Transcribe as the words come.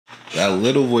That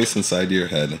little voice inside your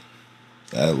head,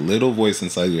 that little voice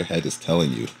inside your head is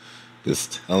telling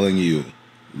you,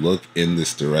 look in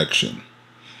this direction.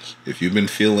 If you've been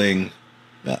feeling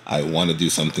that I want to do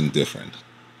something different,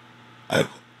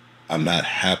 I'm not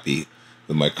happy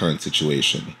with my current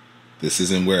situation. This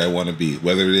isn't where I want to be,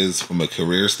 whether it is from a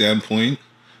career standpoint,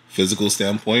 physical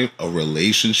standpoint, a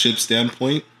relationship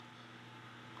standpoint,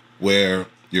 where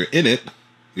you're in it,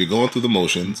 you're going through the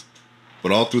motions,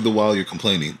 but all through the while you're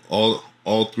complaining.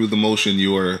 All through the motion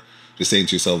you're just saying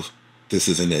to yourself, this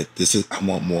isn't it. I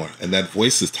want more. And that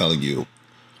voice is telling you,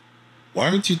 why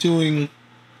aren't you doing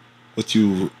what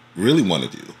you really want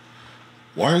to do?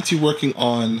 Why aren't you working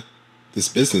on this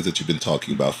business that you've been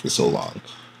talking about for so long?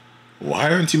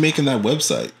 Why aren't you making that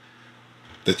website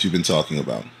that you've been talking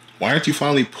about? Why aren't you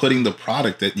finally putting the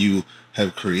product that you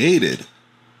have created,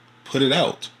 put it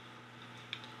out?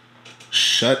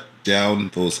 Shut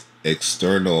down those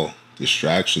external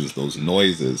distractions, those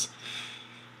noises,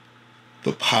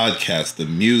 the podcast, the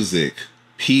music,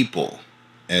 people,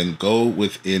 and go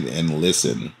within and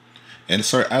listen and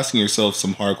start asking yourself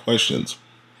some hard questions.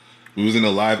 We was in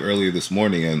a live earlier this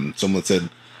morning and someone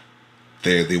said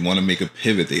they want to make a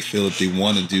pivot. They feel that they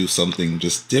want to do something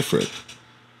just different.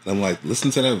 And I'm like,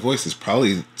 listen to that voice. It's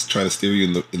probably trying to steer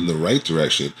you in the right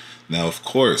direction. Now, of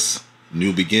course,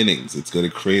 new beginnings. It's going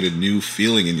to create a new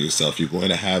feeling in yourself. You're going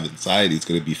to have anxiety. It's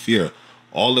going to be fear.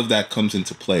 All of that comes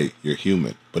into play. You're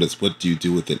human. But it's what do you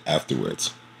do with it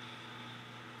afterwards?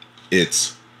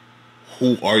 It's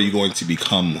who are you going to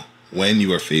become when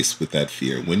you are faced with that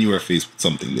fear, when you are faced with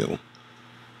something new?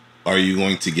 Are you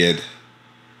going to get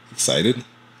excited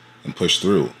and push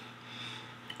through?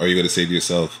 Are you going to say to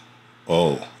yourself,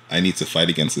 oh, I need to fight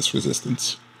against this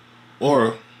resistance?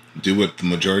 Or do what the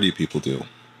majority of people do.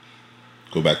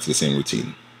 Go back to the same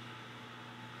routine.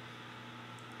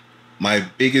 My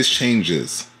biggest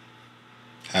changes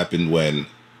happened when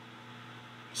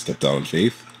I stepped out on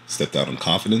faith, stepped out on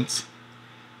confidence,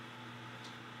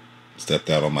 stepped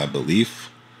out on my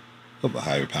belief of a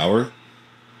higher power.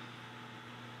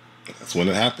 That's when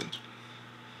it happened.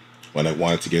 When I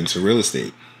wanted to get into real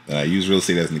estate. And I use real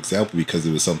estate as an example because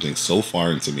it was something so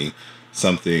foreign to me,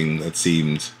 something that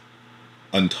seemed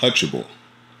untouchable.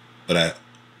 But I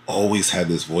always had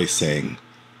this voice saying,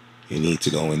 you need to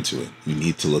go into it. You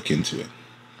need to look into it.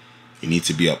 You need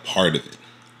to be a part of it.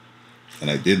 And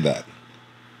I did that.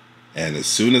 And as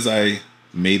soon as I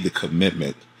made the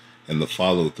commitment and the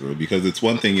follow through, because it's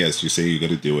one thing, yes, you say you're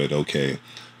going to do it. Okay.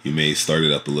 You may start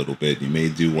it up a little bit. You may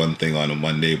do one thing on a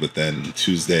Monday, but then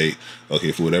Tuesday,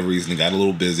 okay, for whatever reason, it got a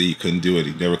little busy. You couldn't do it.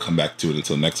 You never come back to it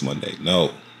until next Monday.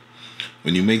 No.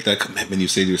 When you make that commitment, you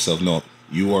say to yourself, no,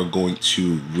 you are going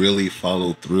to really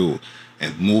follow through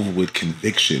and move with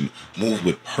conviction, move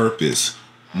with purpose,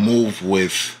 move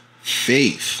with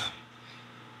faith.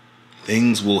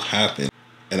 Things will happen.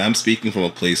 And I'm speaking from a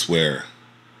place where,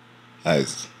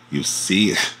 as you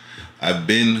see, I've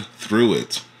been through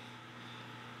it.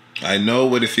 I know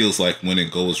what it feels like when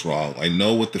it goes wrong. I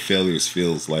know what the failures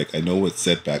feels like. I know what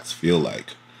setbacks feel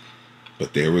like.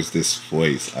 But there was this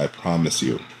voice, I promise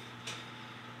you,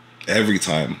 every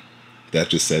time that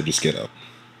just said, just get up.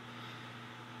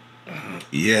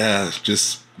 Yeah,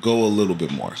 just go a little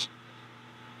bit more.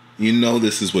 You know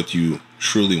this is what you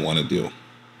truly want to do.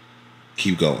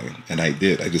 Keep going. And I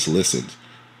did. I just listened.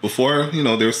 Before,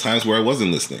 there was times where I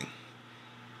wasn't listening.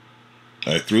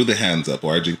 I threw the hands up,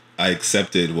 or I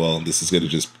accepted, well, this is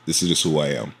just who I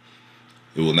am.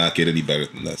 It will not get any better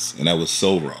than this. And I was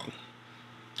so wrong.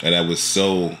 And I was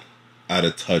so out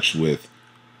of touch with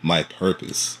my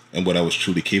purpose and what I was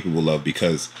truly capable of,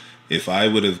 because if I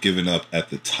would have given up at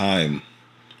the time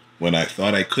when I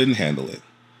thought I couldn't handle it,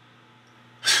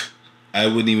 I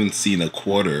wouldn't even seen a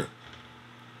quarter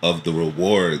of the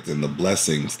rewards and the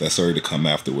blessings that started to come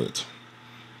afterwards.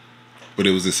 But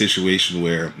it was a situation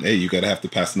where, hey, you gotta have to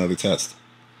pass another test.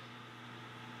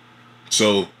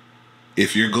 So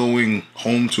if you're going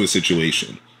home to a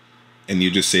situation and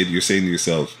you're saying to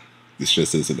yourself, this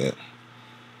just isn't it.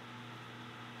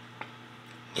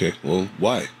 Okay, well,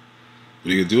 why?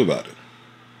 What are you gonna do about it?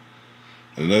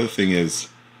 And another thing is,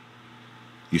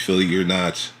 you feel like you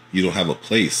don't have a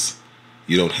place.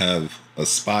 You don't have a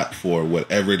spot for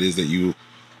whatever it is that your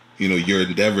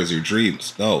endeavors, your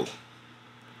dreams. No.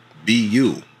 Be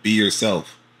you. Be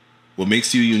yourself. What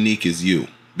makes you unique is you.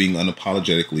 Being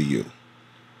unapologetically you.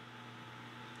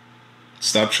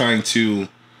 Stop trying to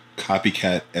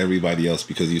copycat everybody else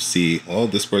because you see, oh,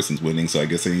 this person's winning, so I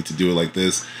guess I need to do it like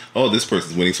this. Oh, this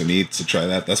person's winning, so I need to try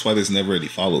that. That's why there's never any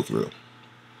follow through.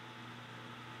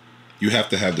 You have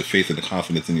to have the faith and the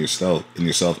confidence in yourself.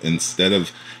 Instead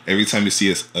of every time you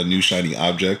see a new shiny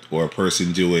object or a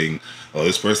person doing, oh,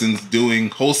 this person's doing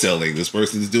wholesaling, this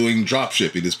person's doing drop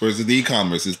shipping, this person's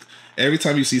e-commerce. Every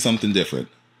time you see something different,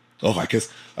 oh, I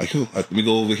guess let me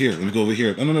go over here. Let me go over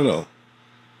here. No.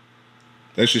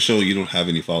 That's just showing you don't have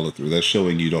any follow through. That's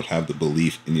showing you don't have the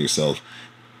belief in yourself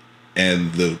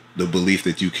and the belief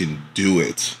that you can do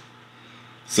it.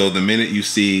 So the minute you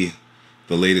see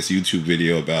the latest YouTube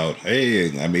video about,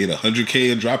 hey, I made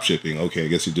 100K in drop shipping. Okay, I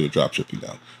guess you do a drop shipping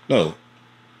now. No.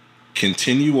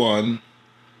 Continue on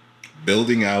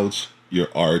building out your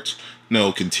art.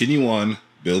 No, continue on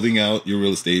building out your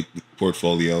real estate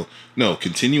portfolio. No,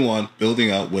 continue on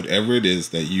building out whatever it is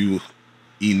that you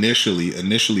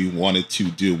initially wanted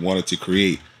to do, wanted to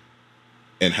create,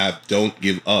 and don't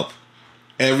give up.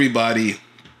 Everybody,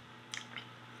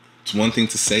 it's one thing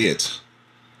to say it.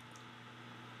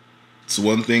 It's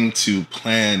one thing to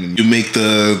plan, and you make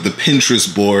the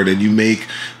Pinterest board, and you make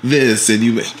this,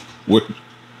 and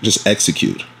just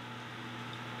execute.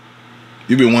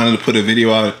 You've been wanting to put a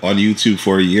video out on YouTube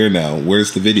for a year now.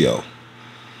 Where's the video?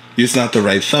 It's not the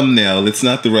right thumbnail. It's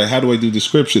not the right, how do I do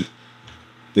description?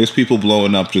 There's people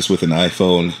blowing up just with an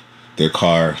iPhone, their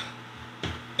car,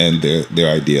 and their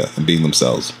idea, and being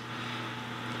themselves.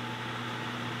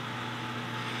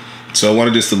 So I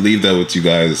wanted just to leave that with you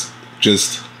guys.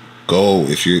 Just go.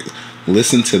 If you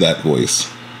listen to that voice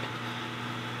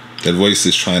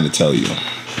is trying to tell you.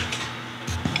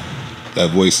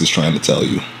 That voice is trying to tell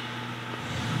you.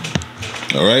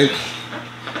 All right?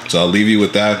 So I'll leave you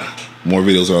with that. More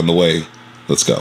videos are on the way. Let's go.